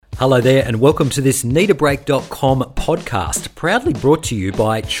Hello there and welcome to this NeedABreak.com podcast, proudly brought to you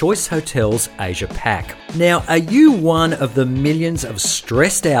by Choice Hotels Asia Pac. Now, are you one of the millions of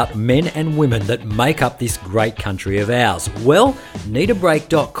stressed out men and women that make up this great country of ours? Well,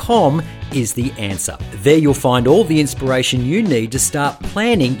 NeedABreak.com is the answer. There you'll find all the inspiration you need to start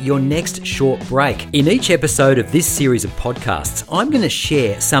planning your next short break. In each episode of this series of podcasts, I'm going to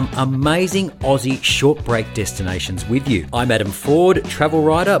share some amazing Aussie short break destinations with you. I'm Adam Ford, travel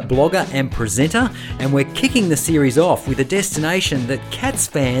writer, blogger and presenter, and we're kicking the series off with a destination that Cats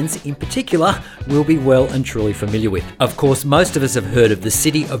fans in particular will be well and truly familiar with. Of course, most of us have heard of the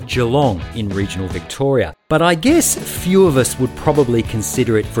city of Geelong in regional Victoria, but I guess few of us would probably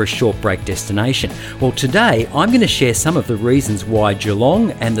consider it for a short break destination. Well, today I'm going to share some of the reasons why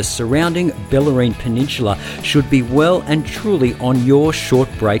Geelong and the surrounding Bellarine Peninsula should be well and truly on your short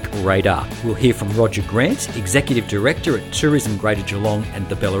break radar. We'll hear from Roger Grant, Executive Director at Tourism Greater Geelong and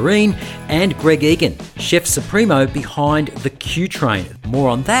the Bellarine, and Greg Egan, Chef Supremo behind the Q Train. More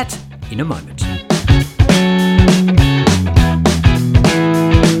on that in a moment.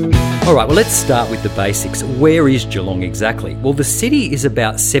 All right, well, let's start with the basics. Where is Geelong exactly? Well, the city is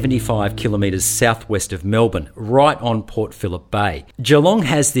about 75 kilometres southwest of Melbourne, right on Port Phillip Bay. Geelong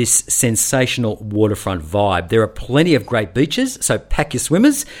has this sensational waterfront vibe. There are plenty of great beaches, so pack your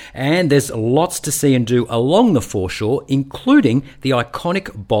swimmers, and there's lots to see and do along the foreshore, including the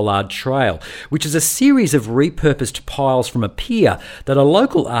iconic Bollard Trail, which is a series of repurposed piles from a pier that a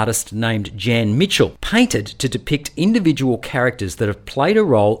local artist named Jan Mitchell painted to depict individual characters that have played a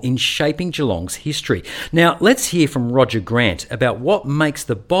role in shaping Geelong's history. Now, let's hear from Roger Grant about what makes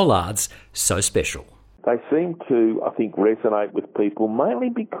the Bollards so special. They seem to, I think, resonate with people mainly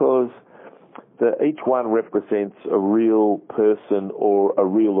because each one represents a real person or a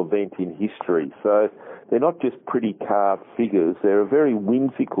real event in history. So they're not just pretty carved figures. They're a very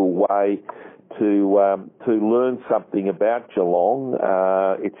whimsical way to learn something about Geelong,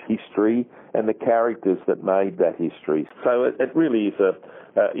 its history, and the characters that made that history. So it really is a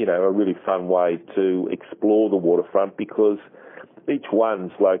really fun way to explore the waterfront because each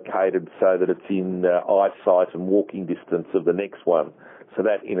one's located so that it's in eyesight and walking distance of the next one. So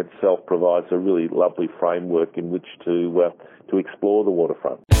that in itself provides a really lovely framework in which to explore the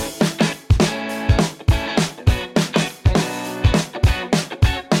waterfront.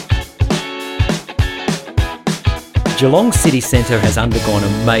 Geelong City Centre has undergone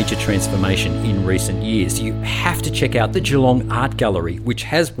a major transformation in recent years. You have to check out the Geelong Art Gallery, which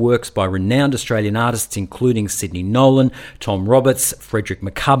has works by renowned Australian artists including Sidney Nolan, Tom Roberts, Frederick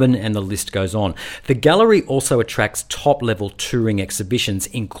McCubbin, and the list goes on. The gallery also attracts top-level touring exhibitions,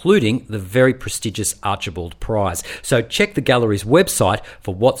 including the very prestigious Archibald Prize. So check the gallery's website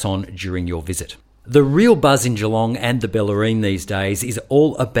for what's on during your visit. The real buzz in Geelong and the Bellarine these days is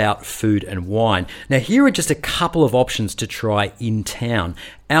all about food and wine. Now, here are just a couple of options to try in town.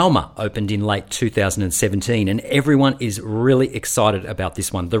 Alma opened in late 2017 and everyone is really excited about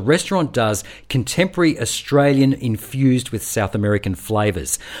this one. The restaurant does contemporary Australian infused with South American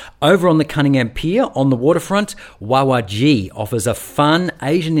flavours. Over on the Cunningham Pier on the waterfront, Wawa G offers a fun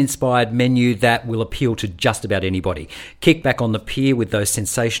Asian-inspired menu that will appeal to just about anybody. Kick back on the pier with those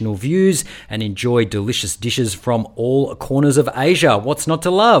sensational views and enjoy delicious dishes from all corners of Asia. What's not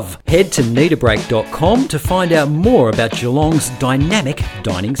to love? Head to NeedABreak.com to find out more about Geelong's dynamic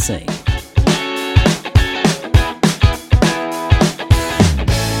dining scene.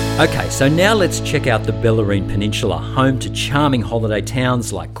 Okay, so now let's check out the Bellarine Peninsula, home to charming holiday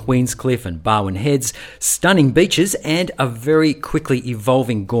towns like Queenscliff and Barwon Heads, stunning beaches, and a very quickly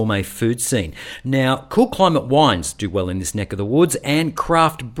evolving gourmet food scene. Now, cool climate wines do well in this neck of the woods, and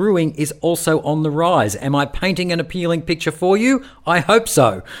craft brewing is also on the rise. Am I painting an appealing picture for you? I hope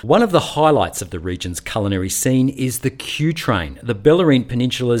so. One of the highlights of the region's culinary scene is the Q Train, the Bellarine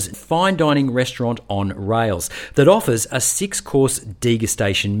Peninsula's fine dining restaurant on rails that offers a 6-course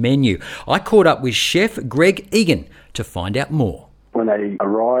degustation menu. I caught up with Chef Greg Egan to find out more. When they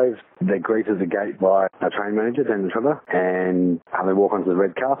arrive, they're greeted at the gate by our train manager, Dan Trevor, and they walk onto the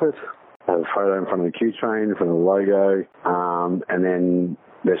red carpet, have a photo in front of the Q Train, in front of the logo, and then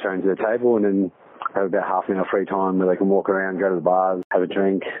they're shown to the table and then have about half an hour free time where they can walk around, go to the bars, have a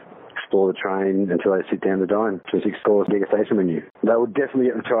drink, explore the train until they sit down to dine to a 6-course degustation menu. They will definitely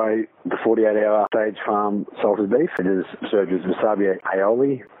get to try the 48-hour Stage Farm salted beef. It is served with wasabi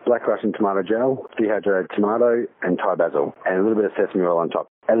aioli, black Russian tomato gel, dehydrated tomato, and Thai basil, and a little bit of sesame oil on top.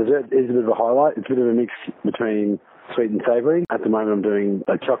 And dessert is a bit of a highlight. It's a bit of a mix between sweet and savoury. At the moment I'm doing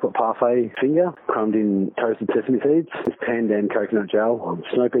a chocolate parfait finger, crumbed in toasted sesame seeds, pandan coconut gel,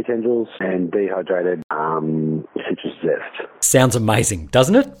 snow pea tendrils, and dehydrated citrus zest. Sounds amazing,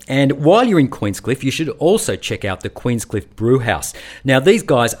 doesn't it? And while you're in Queenscliff, you should also check out the Queenscliff Brewhouse. Now, these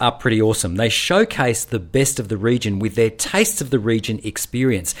guys are pretty awesome. They showcase the best of the region with their Tastes of the Region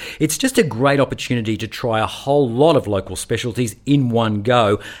experience. It's just a great opportunity to try a whole lot of local specialties in one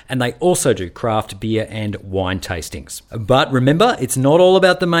go, and they also do craft beer and wine tastings. But remember, it's not all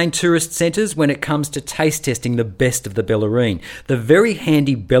about the main tourist centres when it comes to taste testing the best of the Bellarine. The very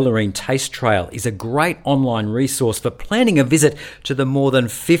handy Bellarine Taste Trail is a great online resource for planning a visit to the more than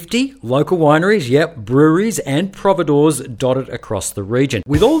 50 local wineries, breweries and providores dotted across the region.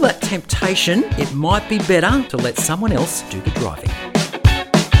 With all that temptation, it might be better to let someone else do the driving.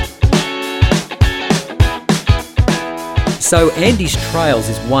 So Andy's Trails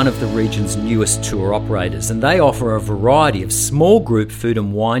is one of the region's newest tour operators, and they offer a variety of small group food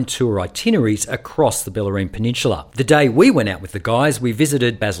and wine tour itineraries across the Bellarine Peninsula. The day we went out with the guys, we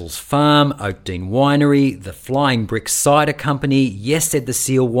visited Basil's Farm, Oakdean Winery, the Flying Brick Cider Company, Yes Said the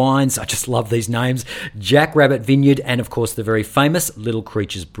Seal Wines, I just love these names, Jack Rabbit Vineyard, and of course the very famous Little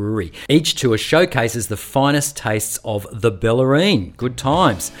Creatures Brewery. Each tour showcases the finest tastes of the Bellarine. Good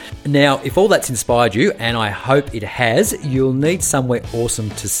times. Now, if all that's inspired you, and I hope it has, you'll need somewhere awesome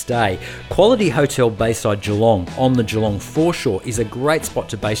to stay. Quality Hotel Bayside Geelong on the Geelong foreshore is a great spot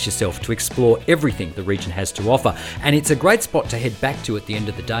to base yourself to explore everything the region has to offer, and it's a great spot to head back to at the end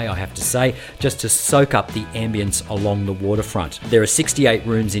of the day, I have to say, just to soak up the ambience along the waterfront. There are 68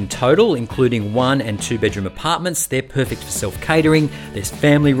 rooms in total, including 1 and 2 bedroom apartments. They're perfect for self-catering. There's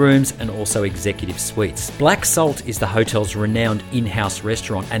family rooms and also executive suites. Black Salt is the hotel's renowned in-house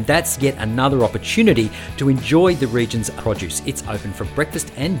restaurant, and that's yet another opportunity to enjoy the region's produce. It's open for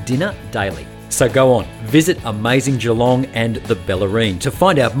breakfast and dinner daily. So go on, visit Amazing Geelong and the Bellarine. To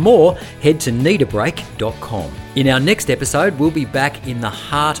find out more, head to needabreak.com. In our next episode, we'll be back in the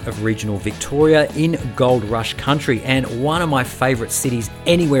heart of regional Victoria in Gold Rush country, and one of my favourite cities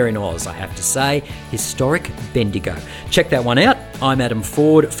anywhere in Oz, I have to say, historic Bendigo. Check that one out. I'm Adam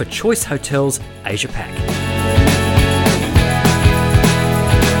Ford for Choice Hotels Asia Pac.